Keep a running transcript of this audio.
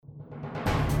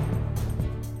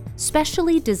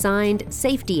Specially designed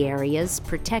safety areas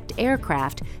protect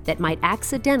aircraft that might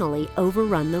accidentally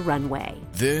overrun the runway.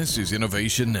 This is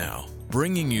Innovation Now,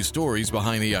 bringing you stories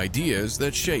behind the ideas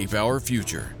that shape our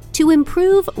future. To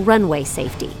improve runway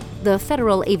safety, the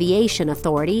Federal Aviation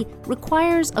Authority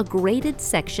requires a graded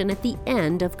section at the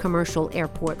end of commercial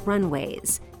airport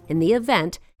runways in the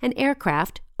event an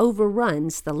aircraft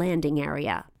overruns the landing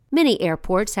area. Many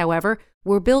airports, however,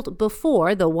 were built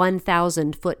before the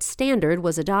 1,000-foot standard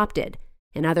was adopted.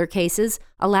 In other cases,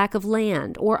 a lack of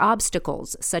land or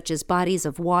obstacles such as bodies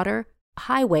of water,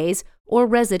 highways, or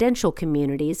residential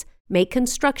communities make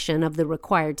construction of the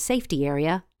required safety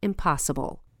area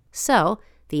impossible. So,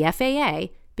 the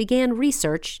FAA began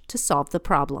research to solve the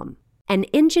problem. An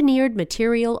engineered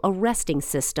material arresting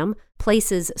system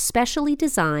places specially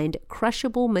designed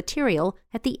crushable material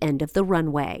at the end of the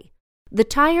runway. The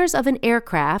tires of an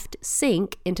aircraft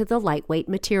sink into the lightweight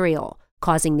material,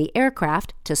 causing the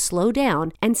aircraft to slow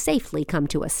down and safely come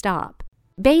to a stop.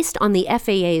 Based on the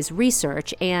FAA's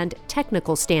research and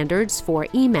technical standards for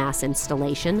EMAS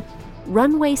installation,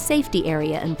 runway safety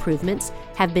area improvements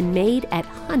have been made at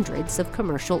hundreds of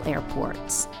commercial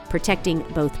airports, protecting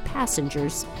both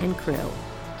passengers and crew.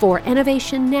 For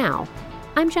Innovation Now,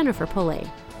 I'm Jennifer Pulley.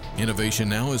 Innovation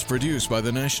Now is produced by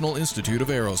the National Institute of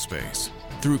Aerospace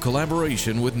through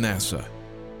collaboration with NASA.